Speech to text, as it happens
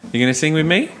You gonna sing with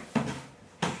me?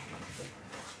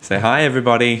 Say hi,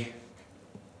 everybody.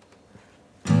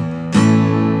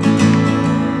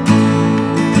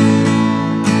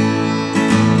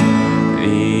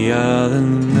 The other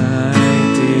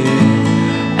night, dear,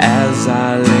 as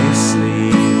I lay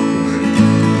sleeping,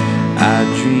 I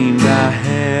dreamed I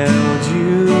held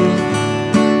you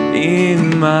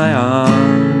in my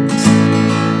arms.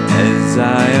 As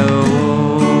I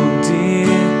awoke,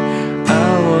 dear,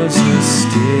 I was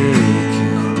mistaken,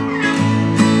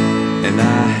 and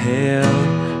I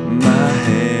held my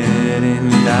head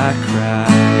and I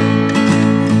cried.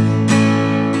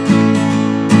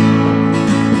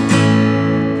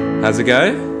 How's it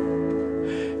go?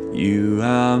 You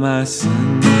are my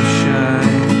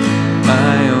sunshine,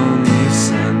 my only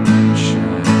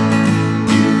sunshine.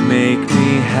 You make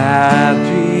me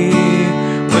happy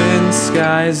when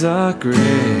skies are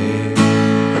gray.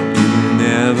 You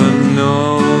never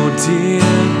know, dear,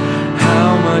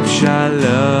 how much I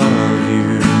love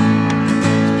you.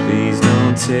 Please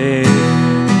don't take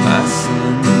my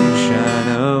sunshine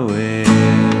away.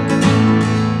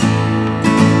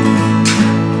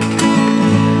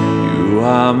 You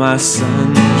are my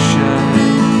sunshine,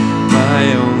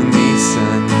 my only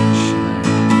sunshine.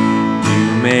 You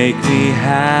make me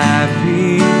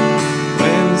happy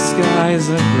when skies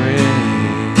are gray.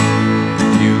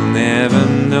 You'll never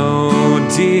know,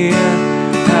 dear,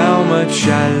 how much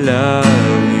I love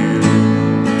you.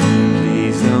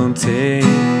 Please don't take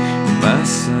my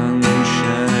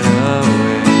sunshine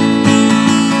away.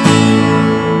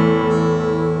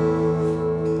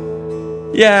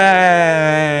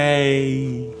 Yay!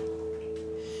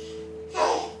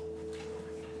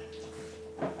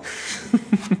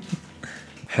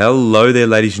 Hello there,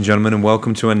 ladies and gentlemen, and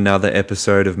welcome to another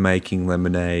episode of Making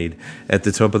Lemonade. At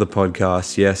the top of the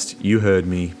podcast, yes, you heard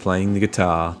me playing the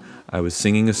guitar. I was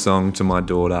singing a song to my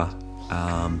daughter,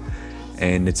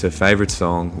 and it's her favourite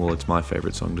song. Well, it's my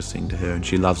favourite song to sing to her, and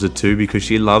she loves it too because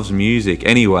she loves music.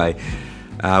 Anyway,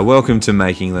 welcome to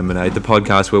Making Lemonade, the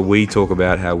podcast where we talk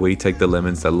about how we take the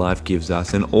lemons that life gives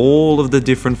us and all of the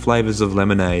different flavours of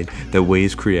lemonade that we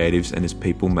as creatives and as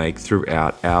people make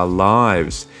throughout our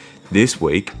lives. This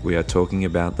week, we are talking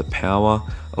about the power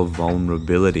of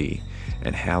vulnerability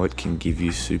and how it can give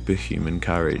you superhuman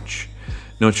courage.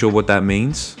 Not sure what that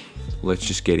means? Let's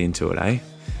just get into it, eh?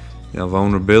 Now,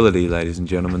 vulnerability, ladies and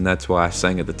gentlemen, that's why I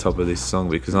sang at the top of this song,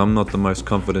 because I'm not the most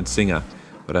confident singer,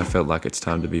 but I felt like it's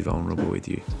time to be vulnerable with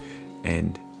you.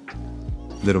 And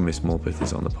little Miss Morpeth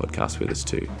is on the podcast with us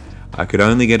too. I could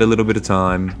only get a little bit of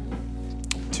time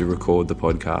to record the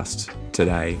podcast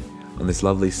today on this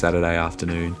lovely Saturday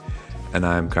afternoon, and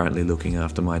I am currently looking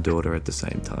after my daughter at the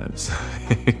same time. So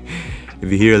if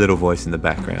you hear a little voice in the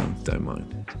background, don't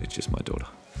mind. It's just my daughter.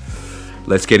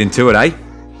 Let's get into it, eh?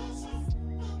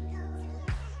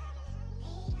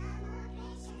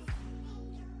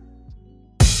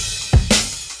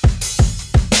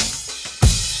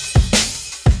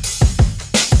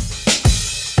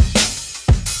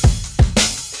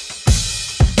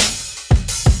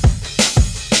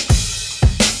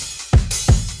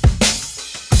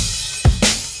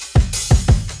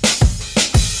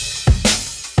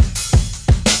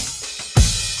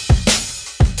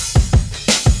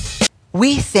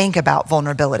 We think about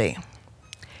vulnerability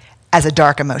as a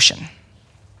dark emotion.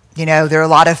 You know, there are a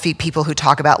lot of people who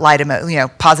talk about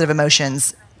positive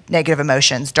emotions, negative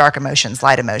emotions, dark emotions,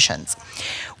 light emotions.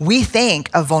 We think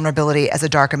of vulnerability as a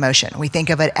dark emotion. We think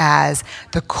of it as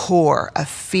the core of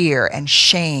fear and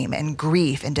shame and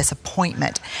grief and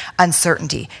disappointment,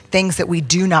 uncertainty, things that we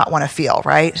do not want to feel,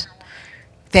 right?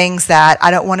 Things that I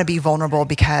don't want to be vulnerable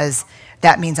because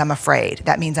that means I'm afraid.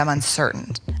 That means I'm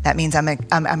uncertain. That means I'm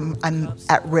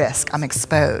at risk. I'm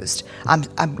exposed.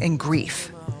 I'm in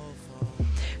grief.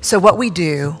 So what we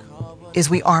do is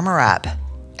we armor up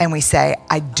and we say,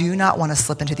 I do not want to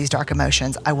slip into these dark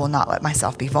emotions. I will not let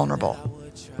myself be vulnerable.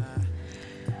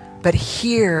 But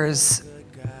here's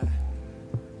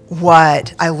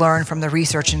what I learned from the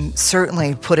research and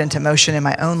certainly put into motion in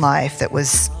my own life that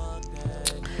was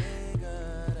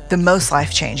the most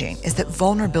life-changing, is that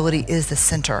vulnerability is the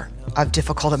center of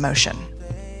difficult emotion.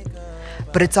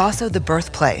 But it's also the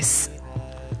birthplace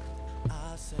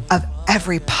of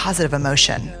every positive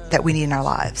emotion that we need in our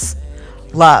lives.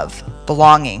 Love,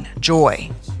 belonging, joy,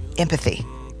 empathy.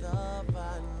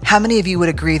 How many of you would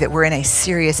agree that we're in a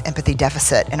serious empathy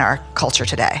deficit in our culture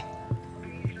today?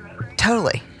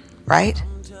 Totally, right?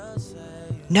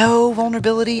 No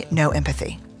vulnerability, no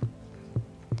empathy.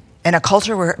 In a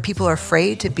culture where people are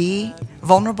afraid to be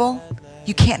vulnerable,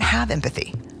 you can't have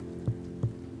empathy.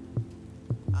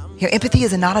 You know, empathy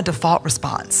is not a default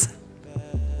response.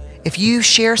 If you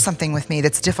share something with me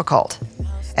that's difficult,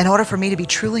 in order for me to be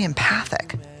truly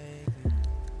empathic,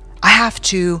 I have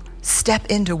to step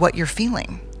into what you're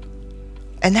feeling.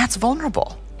 And that's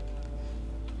vulnerable.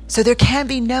 So there can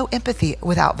be no empathy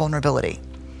without vulnerability.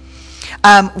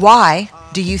 Why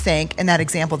do you think, in that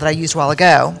example that I used a while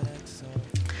ago,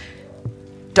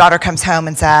 daughter comes home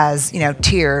and says,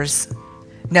 tears,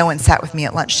 no one sat with me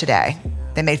at lunch today.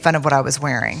 They made fun of what I was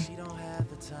wearing.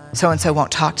 So-and-so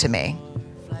won't talk to me.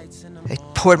 They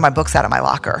poured my books out of my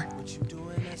locker.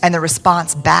 And the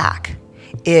response back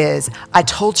is, I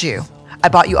told you, I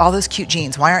bought you all those cute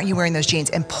jeans. Why aren't you wearing those jeans?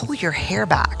 And pull your hair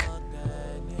back.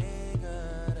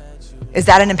 Is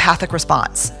that an empathic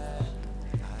response?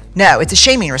 No, it's a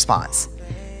shaming response.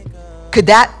 Could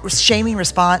that shaming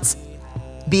response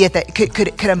be at that?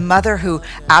 Could a mother who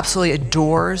absolutely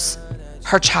adores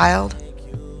her child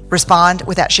respond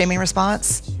with that shaming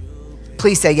response?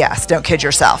 Please say yes. Don't kid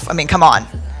yourself. I mean, come on.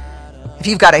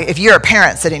 If you're a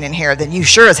parent sitting in here, then you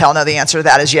sure as hell know the answer to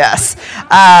that is yes.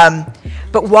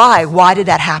 But why? Why did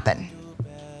that happen?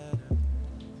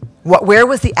 Where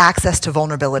was the access to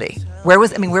vulnerability? Where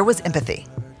was empathy?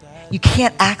 You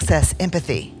can't access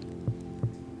empathy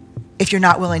if you're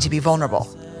not willing to be vulnerable.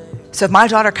 So if my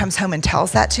daughter comes home and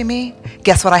tells that to me,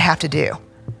 guess what I have to do?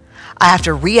 I have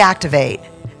to reactivate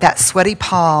that sweaty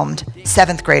palmed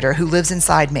 7th grader who lives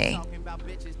inside me.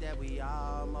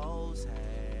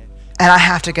 And I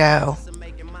have to go,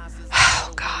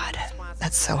 oh God,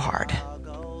 that's so hard.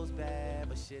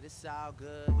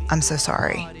 I'm so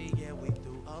sorry.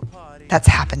 That's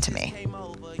happened to me.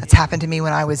 That's happened to me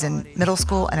when I was in middle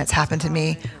school, and it's happened to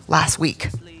me last week.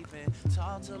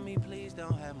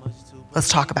 Let's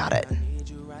talk about it.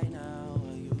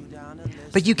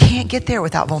 But you can't get there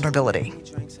without vulnerability.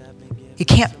 You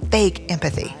can't fake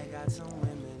empathy.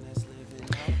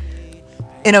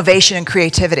 Innovation and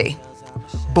creativity,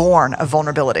 born of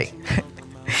vulnerability.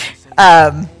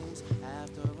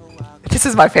 This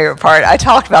is my favorite part. I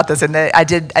talked about this I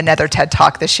did another TED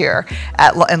Talk this year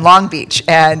in Long Beach,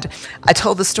 and I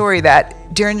told the story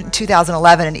that during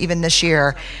 2011 and even this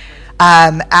year,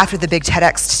 after the big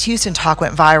TEDx Houston talk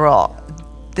went viral,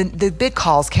 the big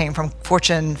calls came from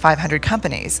Fortune 500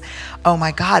 companies. Oh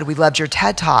my God, we loved your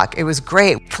TED Talk. It was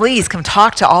great. Please come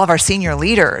talk to all of our senior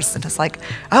leaders. And it's like,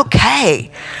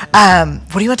 okay,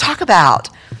 what do you want to talk about?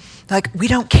 Like, we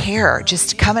don't care.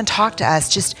 Just come and talk to us.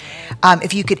 Just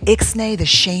if you could ixnay the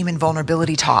shame and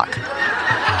vulnerability talk.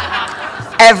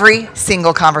 Every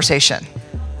single conversation,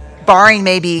 barring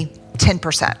maybe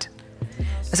 10%.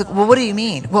 I was like, well, what do you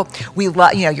mean? Well, we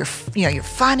love, you're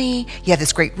funny. You have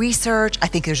this great research. I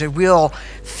think there's a real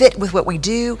fit with what we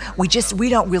do. We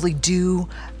don't really do,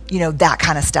 that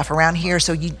kind of stuff around here.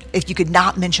 So if you could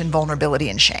not mention vulnerability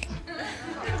and shame.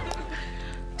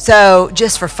 So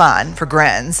just for fun, for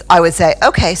grins, I would say,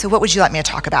 okay, so what would you like me to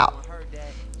talk about?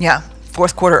 Yeah,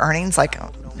 fourth quarter earnings,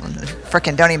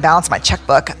 frickin' don't even balance my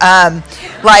checkbook. I'm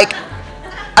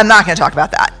not going to talk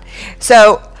about that.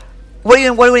 So what do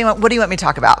you want me to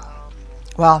talk about?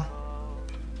 Well,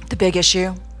 the big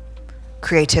issue,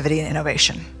 creativity and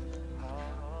innovation.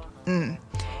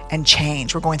 And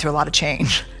change. We're going through a lot of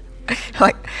change.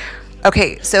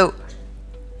 Okay, so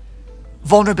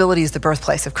vulnerability is the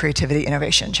birthplace of creativity,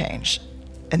 innovation, and change.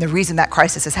 And the reason that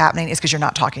crisis is happening is because you're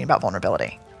not talking about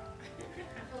vulnerability.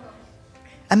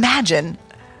 Imagine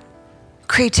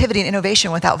creativity and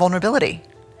innovation without vulnerability.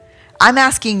 I'm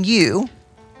asking you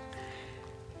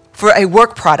for a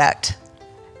work product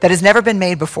that has never been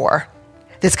made before,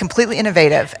 that's completely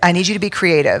innovative. I need you to be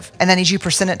creative, and then I need you to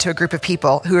present it to a group of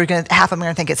people who are half of them are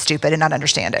going to think it's stupid and not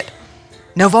understand it.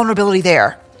 No vulnerability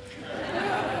there.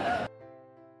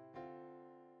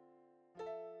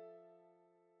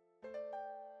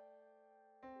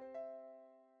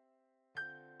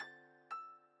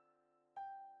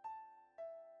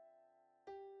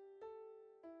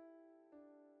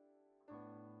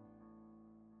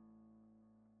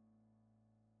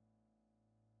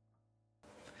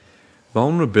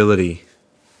 Vulnerability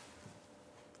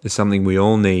is something we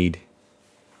all need,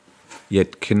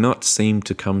 yet cannot seem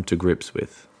to come to grips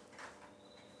with.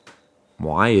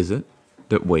 Why is it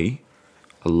that we,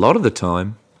 a lot of the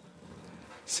time,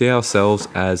 see ourselves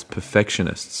as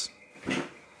perfectionists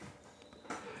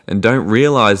and don't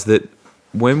realize that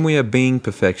when we are being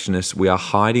perfectionists, we are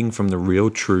hiding from the real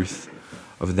truth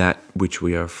of that which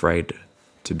we are afraid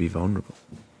to be vulnerable?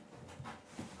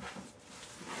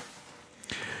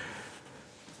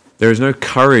 There is no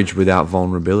courage without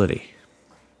vulnerability.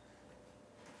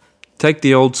 Take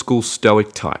the old school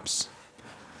Stoic types.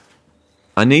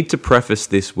 I need to preface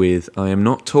this with, I am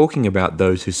not talking about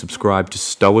those who subscribe to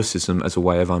Stoicism as a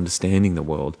way of understanding the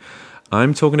world.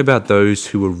 I'm talking about those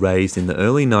who were raised in the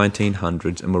early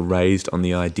 1900s and were raised on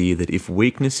the idea that if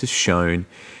weakness is shown,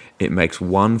 it makes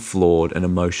one flawed and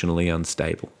emotionally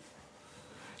unstable.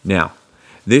 Now,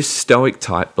 this stoic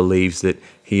type believes that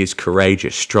he is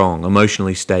courageous, strong,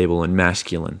 emotionally stable, and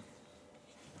masculine.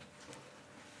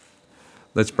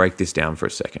 Let's break this down for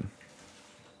a second.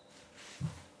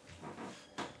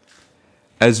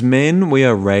 As men, we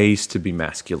are raised to be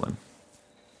masculine,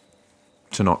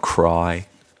 to not cry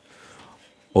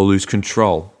or lose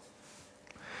control,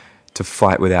 to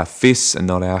fight with our fists and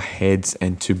not our heads,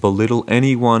 and to belittle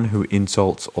anyone who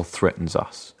insults or threatens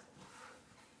us.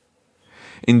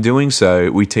 In doing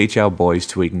so, we teach our boys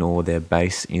to ignore their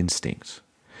base instincts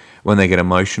when they get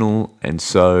emotional, and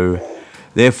so,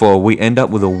 therefore, we end up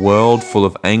with a world full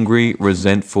of angry,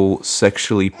 resentful,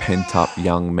 sexually pent-up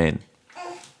young men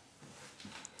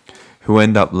who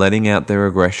end up letting out their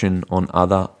aggression on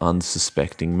other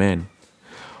unsuspecting men,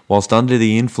 whilst under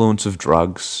the influence of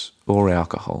drugs or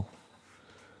alcohol.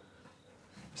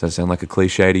 Does that sound like a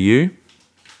cliche to you?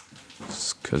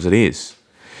 Because it is.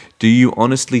 Do you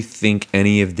honestly think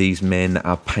any of these men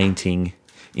are painting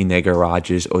in their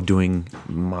garages or doing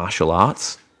martial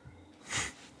arts?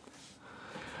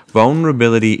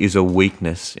 Vulnerability is a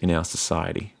weakness in our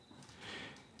society.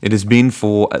 It has been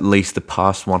for at least the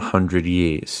past 100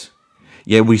 years.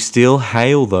 Yet we still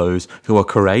hail those who are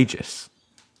courageous.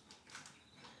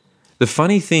 The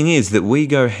funny thing is that we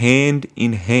go hand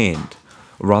in hand,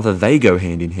 or rather they go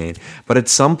hand in hand, but at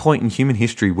some point in human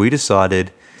history we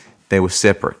decided they were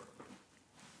separate.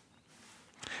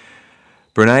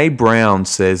 Brené Brown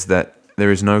says that there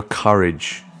is no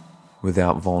courage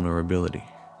without vulnerability.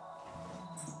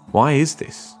 Why is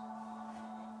this?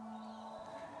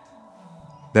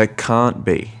 That can't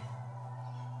be.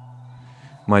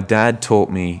 My dad taught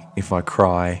me if I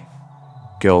cry,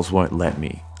 girls won't like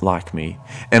me,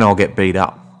 and I'll get beat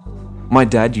up. My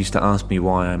dad used to ask me,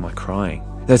 why am I crying?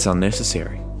 That's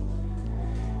unnecessary.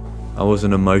 I was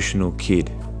an emotional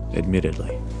kid,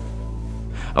 admittedly.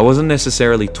 I wasn't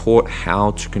necessarily taught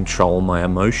how to control my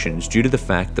emotions due to the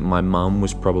fact that my mum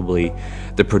was probably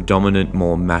the predominant,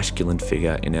 more masculine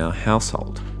figure in our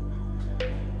household,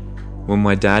 when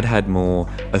my dad had more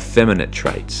effeminate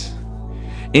traits.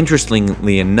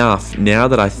 Interestingly enough, now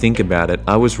that I think about it,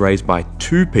 I was raised by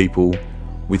two people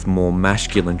with more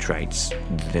masculine traits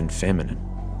than feminine.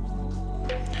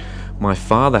 My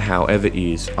father, however,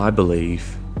 is, I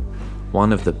believe,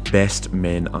 one of the best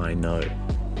men I know.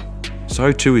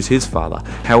 So too is his father.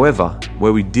 However,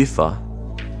 where we differ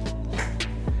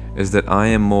is that I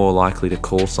am more likely to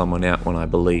call someone out when I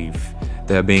believe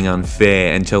they are being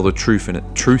unfair and tell the truth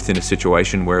in a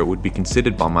situation where it would be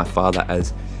considered by my father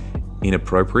as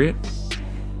inappropriate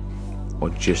or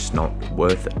just not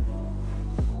worth it.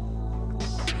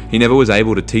 He never was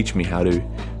able to teach me how to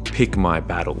pick my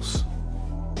battles,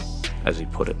 as he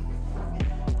put it.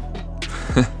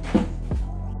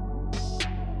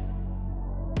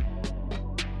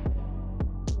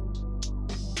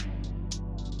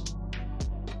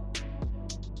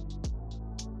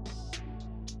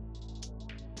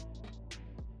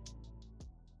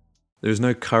 There is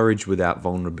no courage without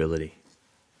vulnerability.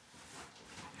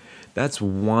 That's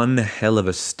one hell of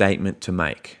a statement to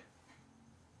make.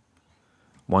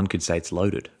 One could say it's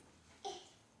loaded.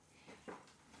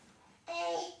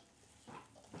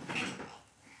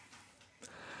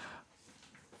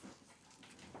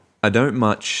 I don't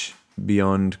much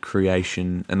beyond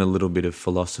creation and a little bit of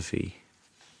philosophy.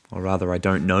 Or rather, I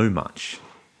don't know much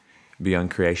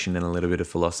beyond creation and a little bit of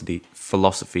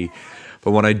philosophy.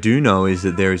 But what I do know is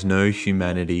that there is no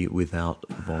humanity without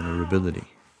vulnerability.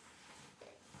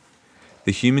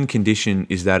 The human condition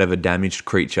is that of a damaged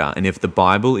creature, and if the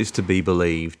Bible is to be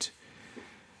believed,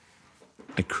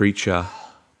 a creature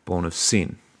born of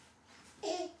sin.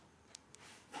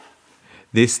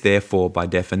 This, therefore, by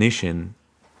definition,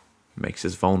 makes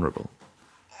us vulnerable.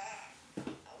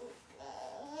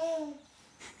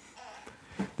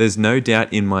 There's no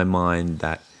doubt in my mind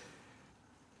that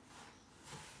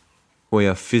we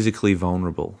are physically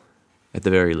vulnerable, at the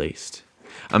very least.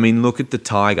 I mean, look at the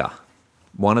tiger.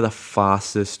 One of the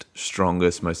fastest,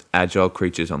 strongest, most agile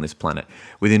creatures on this planet.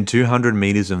 Within 200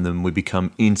 meters of them, we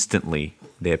become instantly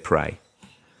their prey.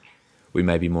 We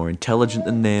may be more intelligent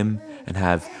than them and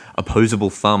have opposable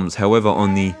thumbs. However,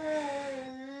 on the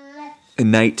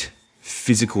innate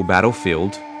physical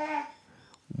battlefield,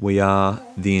 we are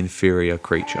the inferior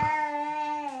creature.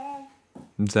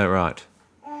 Is that right?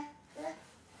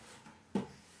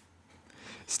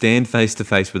 Stand face to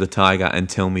face with a tiger and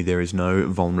tell me there is no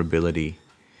vulnerability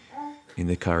in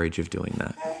the courage of doing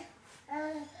that.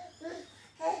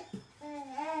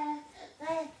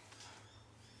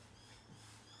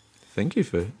 Thank you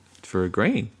for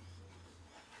agreeing.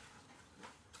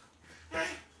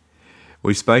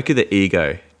 We spoke of the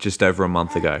ego just over a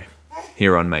month ago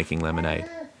here on Making Lemonade.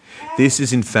 This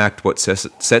is in fact what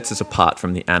sets us apart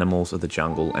from the animals of the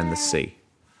jungle and the sea.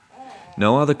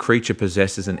 No other creature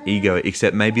possesses an ego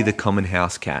except maybe the common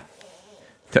house cat.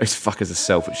 Those fuckers are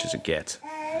selfish as it gets.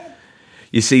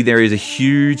 You see, there is a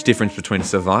huge difference between a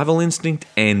survival instinct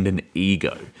and an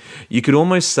ego. You could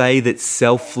almost say that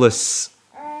selflessness,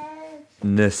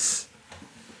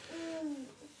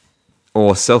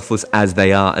 or selfless as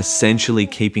they are, essentially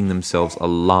keeping themselves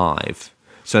alive,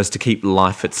 so as to keep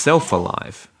life itself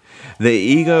alive. The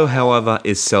ego, however,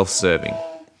 is self-serving.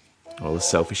 Well, the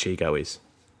selfish ego is.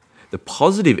 The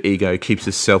positive ego keeps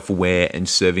us self-aware and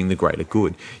serving the greater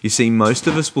good. You see, most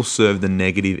of us will serve the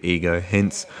negative ego,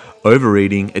 hence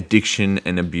overeating, addiction,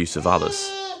 and abuse of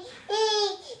others.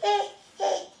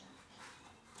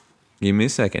 Give me a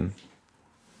second.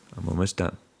 I'm almost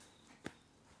done.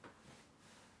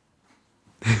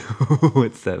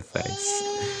 What's that face?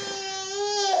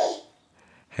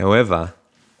 However,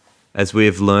 as we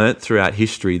have learnt throughout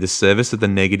history, the service of the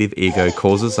negative ego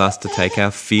causes us to take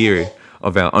our fear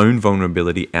of our own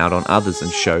vulnerability out on others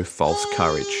and show false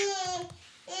courage.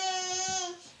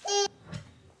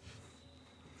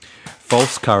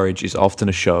 False courage is often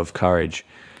a show of courage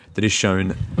that is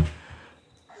shown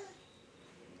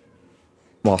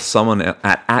while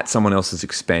at someone else's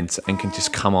expense and can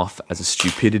just come off as a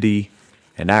stupidity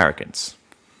and arrogance.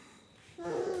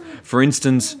 For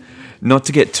instance, not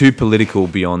to get too political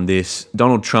beyond this,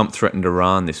 Donald Trump threatened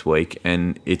Iran this week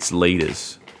and its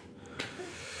leaders.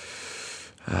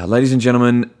 Ladies and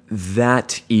gentlemen,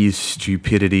 that is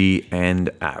stupidity and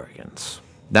arrogance.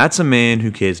 That's a man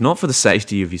who cares not for the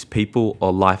safety of his people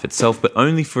or life itself, but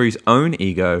only for his own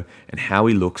ego and how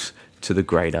he looks to the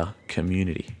greater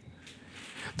community.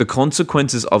 The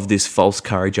consequences of this false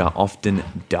courage are often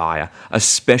dire,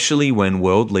 especially when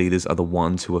world leaders are the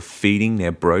ones who are feeding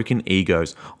their broken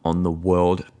egos on the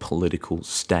world political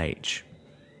stage.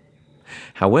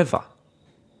 However,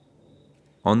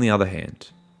 on the other hand,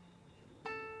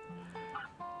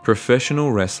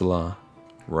 professional wrestler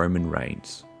Roman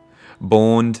Reigns,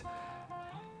 born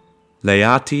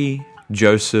Leati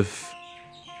Joseph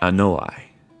Anoa'i,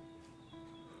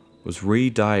 was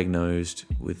re-diagnosed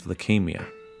with leukemia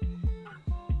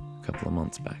a couple of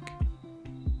months back.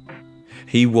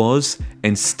 He was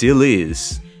and still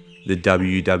is the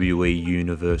WWE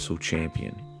Universal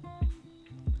Champion.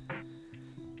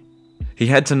 He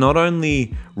had to not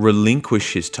only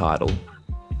relinquish his title,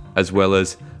 as well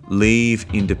as leave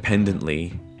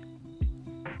indefinitely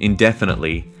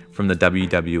from the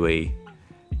WWE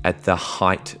at the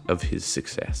height of his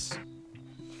success.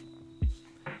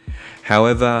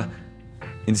 However,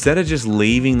 instead of just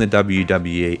leaving the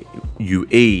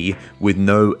WWE with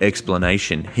no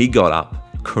explanation, he got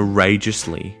up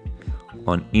courageously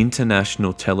on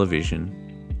international television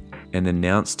and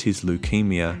announced his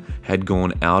leukemia had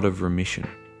gone out of remission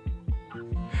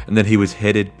and that he was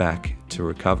headed back to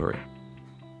recovery.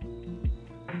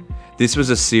 This was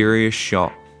a serious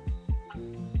shot,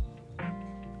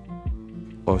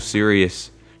 or serious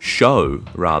show,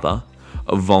 rather,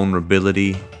 of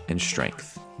vulnerability and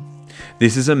strength.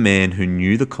 This is a man who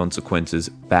knew the consequences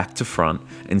back to front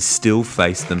and still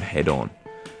faced them head on.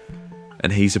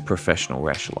 And he's a professional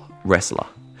wrestler,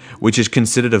 which is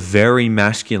considered a very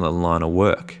masculine line of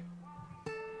work.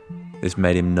 This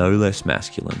made him no less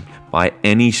masculine by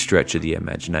any stretch of the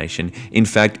imagination. In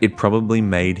fact, it probably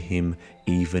made him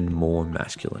even more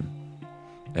masculine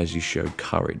as he showed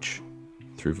courage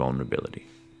through vulnerability.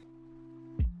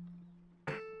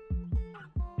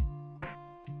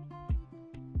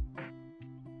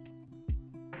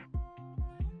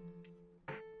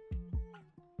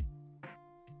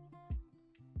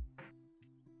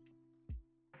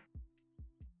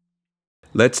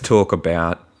 Let's talk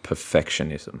about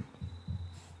perfectionism.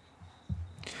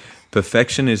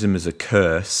 Perfectionism is a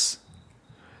curse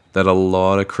that a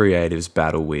lot of creatives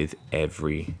battle with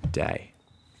every day.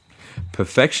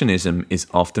 Perfectionism is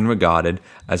often regarded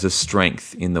as a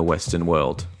strength in the Western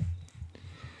world.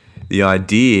 The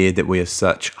idea that we are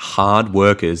such hard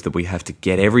workers that we have to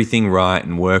get everything right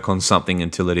and work on something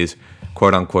until it is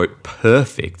quote unquote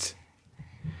perfect.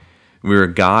 We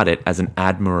regard it as an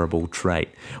admirable trait,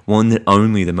 one that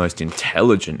only the most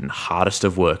intelligent and hardest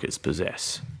of workers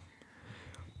possess.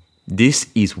 This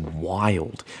is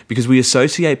wild because we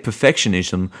associate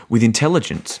perfectionism with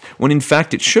intelligence, when in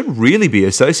fact it should really be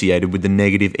associated with the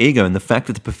negative ego and the fact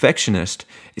that the perfectionist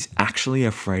is actually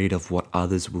afraid of what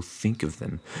others will think of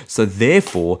them. So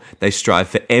therefore, they strive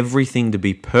for everything to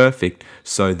be perfect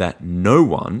so that no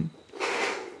one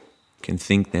can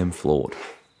think them flawed.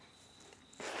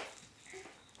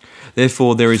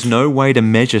 Therefore, there is no way to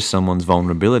measure someone's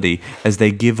vulnerability, as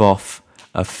they give off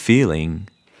a feeling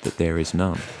that there is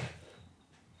none.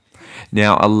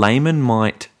 Now, a layman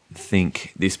might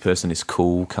think this person is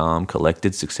cool, calm,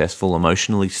 collected, successful,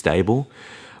 emotionally stable,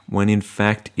 when in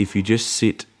fact, if you just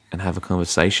sit and have a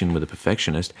conversation with a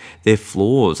perfectionist, their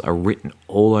flaws are written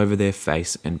all over their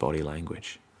face and body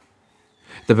language.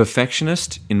 The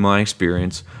perfectionist, in my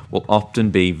experience, will often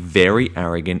be very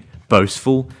arrogant,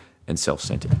 boastful, and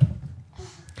self-centered.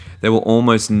 They will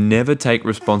almost never take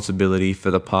responsibility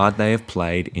for the part they have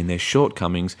played in their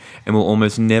shortcomings, and will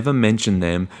almost never mention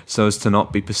them so as to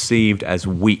not be perceived as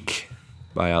weak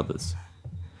by others.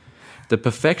 The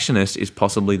perfectionist is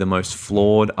possibly the most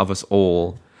flawed of us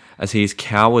all, as he is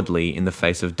cowardly in the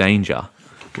face of danger,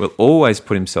 will always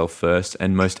put himself first,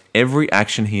 and most every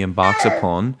action he embarks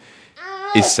upon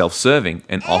is self-serving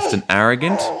and often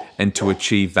arrogant, and to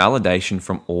achieve validation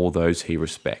from all those he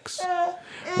respects.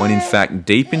 When in fact,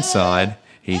 deep inside,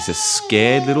 he's a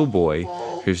scared little boy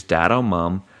whose dad or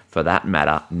mum, for that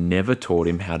matter, never taught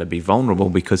him how to be vulnerable,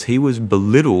 because he was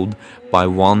belittled by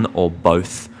one or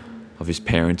both of his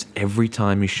parents every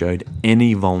time he showed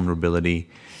any vulnerability,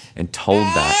 and told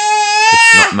that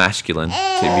it's not masculine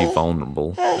to be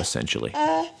vulnerable, essentially.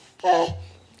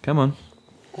 Come on,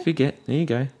 there you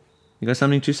go. You got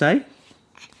something to say?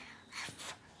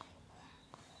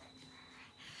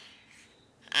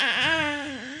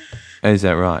 Is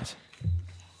that right?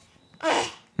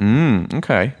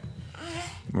 Okay.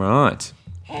 Right.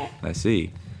 I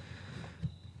see.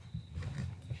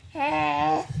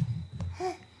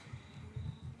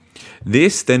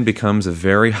 This then becomes a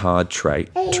very hard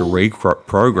trait to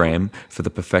reprogram for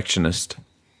the perfectionist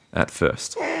at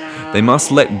first. They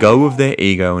must let go of their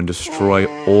ego and destroy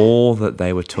all that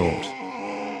they were taught.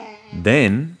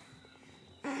 Then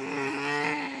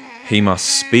he must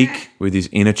speak with his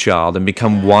inner child and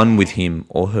become one with him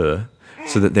or her,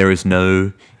 so that there is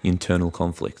no internal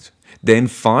conflict. Then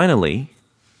finally,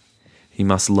 he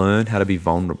must learn how to be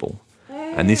vulnerable.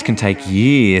 And this can take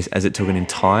years, as it took an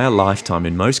entire lifetime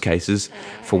in most cases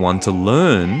for one to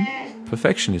learn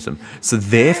perfectionism. So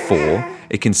therefore,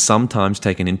 it can sometimes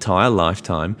take an entire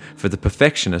lifetime for the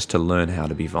perfectionist to learn how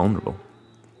to be vulnerable.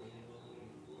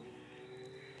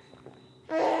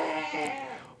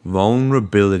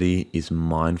 Vulnerability is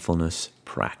mindfulness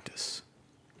practice.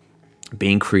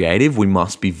 Being creative, we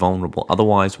must be vulnerable.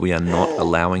 Otherwise, we are not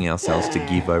allowing ourselves to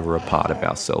give over a part of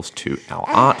ourselves to our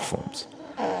art forms.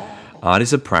 Art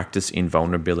is a practice in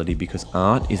vulnerability because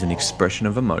art is an expression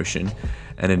of emotion,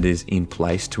 and it is in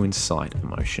place to incite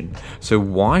emotion. So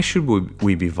why should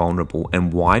we be vulnerable,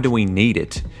 and why do we need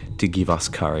it to give us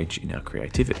courage in our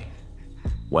creativity?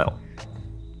 Well,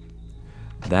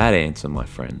 that answer, my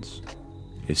friends,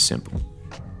 is simple.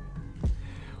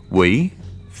 We,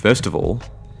 first of all,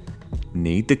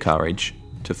 need the courage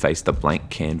to face the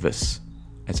blank canvas,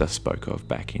 as I spoke of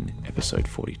back in episode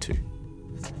 42.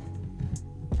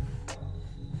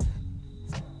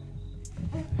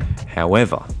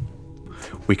 However,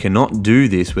 we cannot do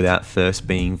this without first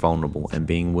being vulnerable and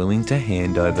being willing to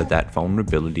hand over that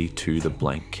vulnerability to the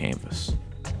blank canvas.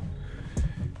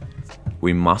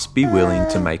 We must be willing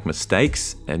to make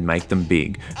mistakes and make them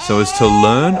big, so as to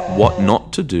learn what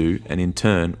not to do, and in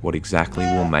turn, what exactly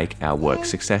will make our work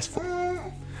successful.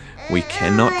 We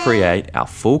cannot create our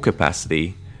full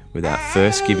capacity without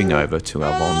first giving over to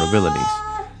our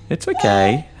vulnerabilities. It's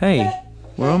okay. Hey,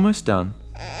 we're almost done.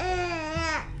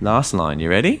 Last line, you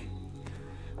ready?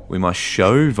 We must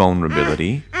show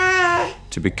vulnerability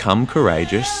to become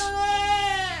courageous,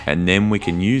 and then we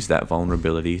can use that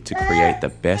vulnerability to create the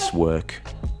best work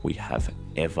we have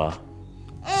ever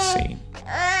seen.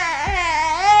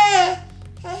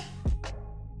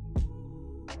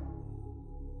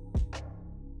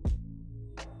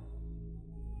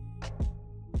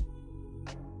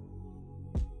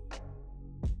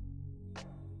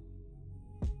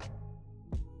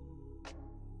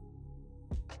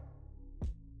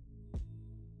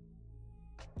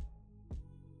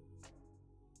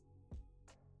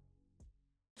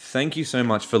 Thank you so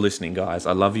much for listening, guys.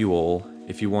 I love you all.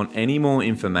 If you want any more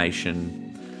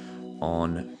information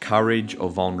on courage or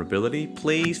vulnerability,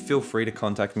 please feel free to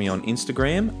contact me on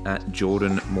Instagram at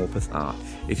Jordan Morpeth Art.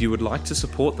 If you would like to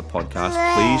support the podcast,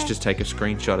 please just take a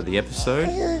screenshot of the episode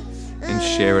and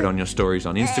share it on your stories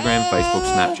on Instagram, Facebook,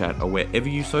 Snapchat, or wherever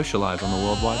you socialize on the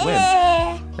World Wide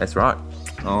Web. That's right,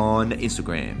 on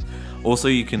Instagram. Also,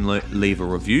 you can leave a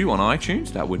review on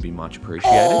iTunes. That would be much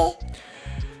appreciated.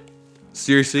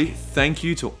 Seriously, thank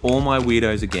you to all my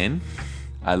weirdos again.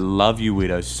 I love you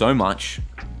weirdos so much.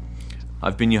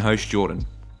 I've been your host, Jordan.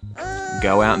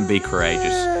 Go out and be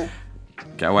courageous.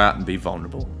 Go out and be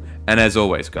vulnerable. And as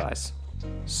always, guys,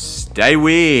 stay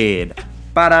weird.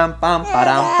 Ba-dum-bum,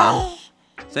 ba-dum-bum.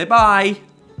 Say bye.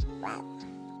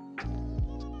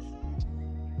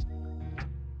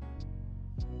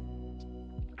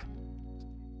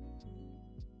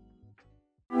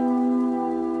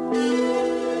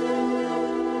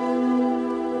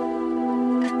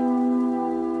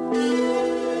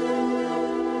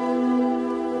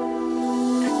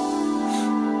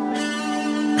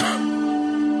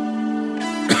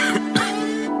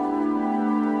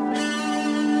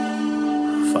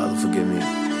 Father, forgive me.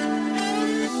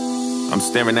 I'm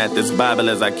staring at this Bible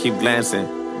as I keep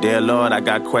glancing. Dear Lord, I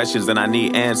got questions and I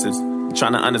need answers. I'm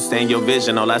trying to understand your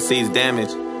vision, all I see is damage.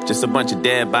 Just a bunch of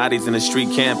dead bodies in the street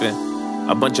camping.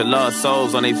 A bunch of lost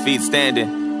souls on their feet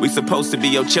standing. We supposed to be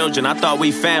your children, I thought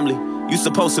we family. You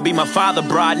supposed to be my father,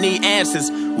 bro, I need answers.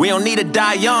 We don't need to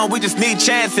die young, we just need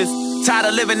chances. Tired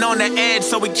of living on the edge,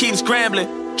 so we keep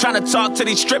scrambling. Trying to talk to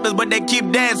these strippers, but they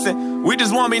keep dancing. We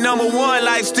just want to be number one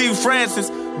like Steve Francis.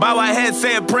 Bow our heads,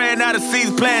 say a prayer, now the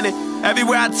seeds planted.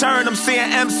 Everywhere I turn, I'm seeing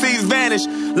MCs vanish.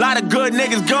 Lot of good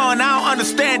niggas gone, I don't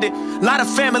understand it. Lot of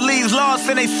families lost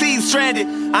and they seeds stranded.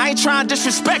 I ain't trying to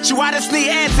disrespect you, I just need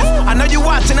answers. I know you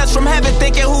watching us from heaven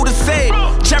thinking who to save.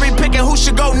 Cherry picking who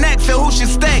should go next and who should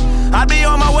stay. I'd be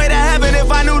on my way to heaven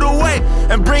if I knew the way.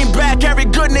 And bring back every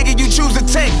good nigga you choose to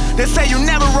take. They say you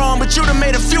never wrong, but you done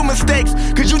made a few mistakes.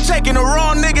 Cause you taking the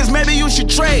wrong niggas, maybe you should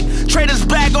trade. Trade us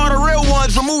back all the real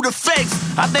ones, remove the fakes.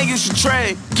 I think you should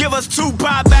trade. Give us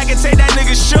Tupac back and take that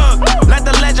nigga shook. Let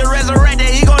the legend resurrect that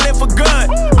he gon' live for good.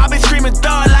 I been screaming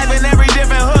thug life in every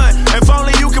different hood. If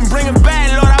only you can bring him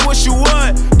back, Lord, I wish you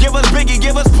would. Give us Biggie,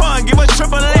 give us Pun, give us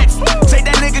Triple X. Take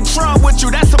that nigga Trump with you,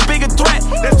 that's a bigger threat.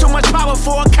 There's too much power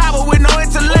for a coward with no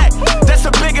intellect. That's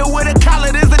a bigger with a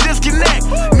collar, there's a disconnect.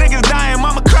 Niggas dying,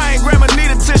 mama crying, grandma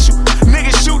need a tissue.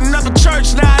 Niggas shooting up a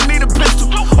church, now I need a pistol.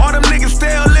 All them niggas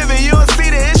still living, you don't see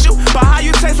the issue. But how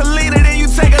you taste a leader, then you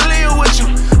take a leader with you.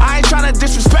 I ain't tryna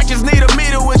disrespect, just need a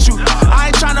meter with you.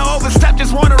 I ain't tryna overstep,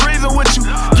 just want a reason with you.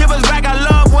 Give us back our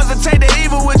loved ones and take the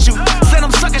evil with you. Send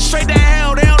them suckers straight to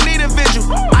hell, they don't need a vigil.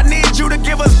 I need you to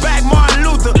give us back Martin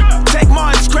Luther. Take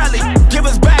Martin Shkreli, give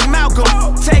us back Malcolm.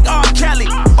 Take R. Kelly,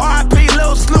 R.I.P.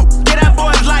 Lil Snoop, get that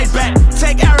boy's life back.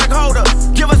 Take Eric Holder,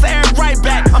 give us Eric right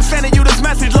back. I'm sending you this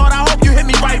message, Lord, I hope you hit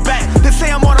me right back. They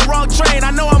say I'm on the wrong train,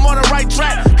 I know I'm on the right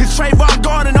track. Cause Trayvon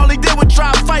gone and all he did was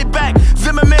try to fight back.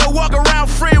 Zimmerman walk around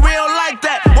free, we don't like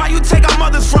that. Why you take our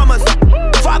mothers from us?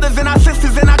 Fathers and our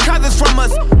sisters and our cousins from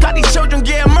us. Got these children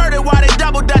getting murdered while they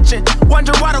double dutching.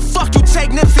 Wonder why the fuck you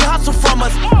take Nipsey Hussle from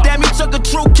us. Damn, you took a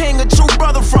true king, a true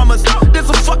brother from us. This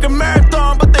a fucking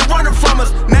marathon, but they running from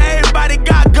us. Now everybody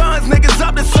got guns, niggas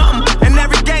up to something. And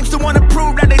every gangster wanna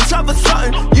prove that they tough or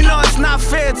something. You know it's not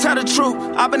fair, tell the truth.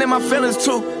 I've been in my feelings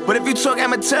too. But if you took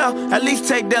Emmett Till, at least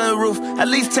take Dylan Roof. At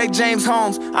least take James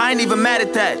Holmes. I ain't even mad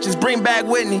at that. Just bring back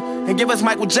Whitney and give us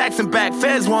Michael Jackson back.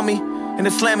 Feds want me, and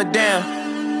then slam it down.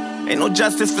 Ain't no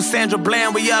justice for Sandra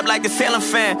Bland, we up like a Salem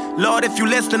fan. Lord, if you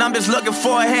listen, I'm just looking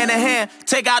for a hand in hand.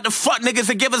 Take out the fuck niggas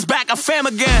and give us back our fam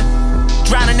again.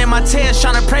 Drowning in my tears,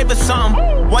 trying to pray for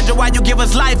something. Wonder why you give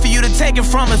us life for you to take it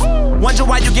from us. Wonder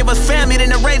why you give us family,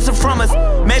 then erase it from us.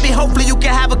 Maybe, hopefully you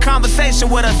can have a conversation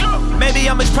with us. Maybe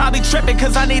I'm just probably tripping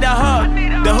cause I need a hug.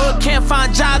 The hood can't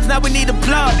find jobs, now we need a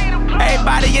plug.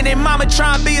 Everybody and their mama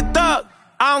trying to be a thug.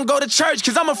 I don't go to church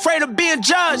cause I'm afraid of being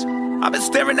judged. I've been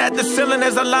staring at the ceiling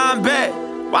as I lie in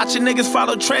bed, watching niggas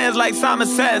follow trends like Simon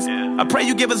Says. I pray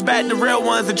you give us back the real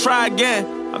ones and try again.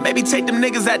 Or maybe take them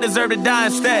niggas that deserve to die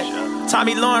instead.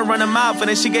 Tommy Lauren run her mouth and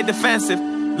then she get defensive.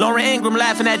 Lauren Ingram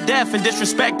laughing at death and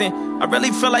disrespecting. I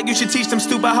really feel like you should teach them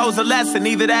stupid hoes a lesson.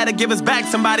 Either that or give us back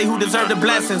somebody who deserved the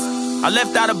blessings. I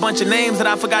left out a bunch of names that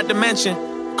I forgot to mention.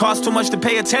 Cost too much to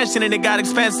pay attention and it got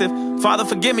expensive. Father,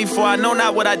 forgive me for I know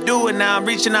not what I do. And now I'm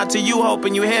reaching out to you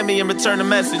hoping you hear me and return the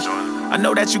message. I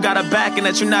know that you got our back and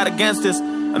that you're not against us.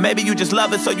 Or maybe you just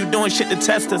love us so you doing shit to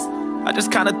test us. I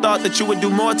just kinda thought that you would do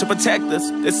more to protect us.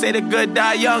 They say the good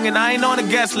die young and I ain't on the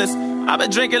guest list. I've been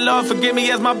drinking, Lord, forgive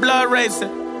me as my blood racing.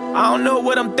 I don't know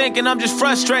what I'm thinking, I'm just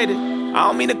frustrated. I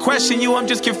don't mean to question you, I'm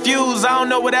just confused. I don't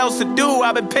know what else to do,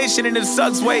 I've been patient and it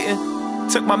sucks waiting.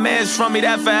 Took my mans from me,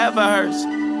 that forever hurts.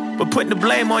 But putting the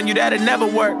blame on you, that'll never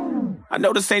work. I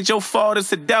know this ain't your fault, it's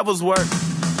the devil's work.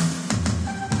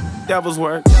 Devil's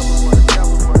work.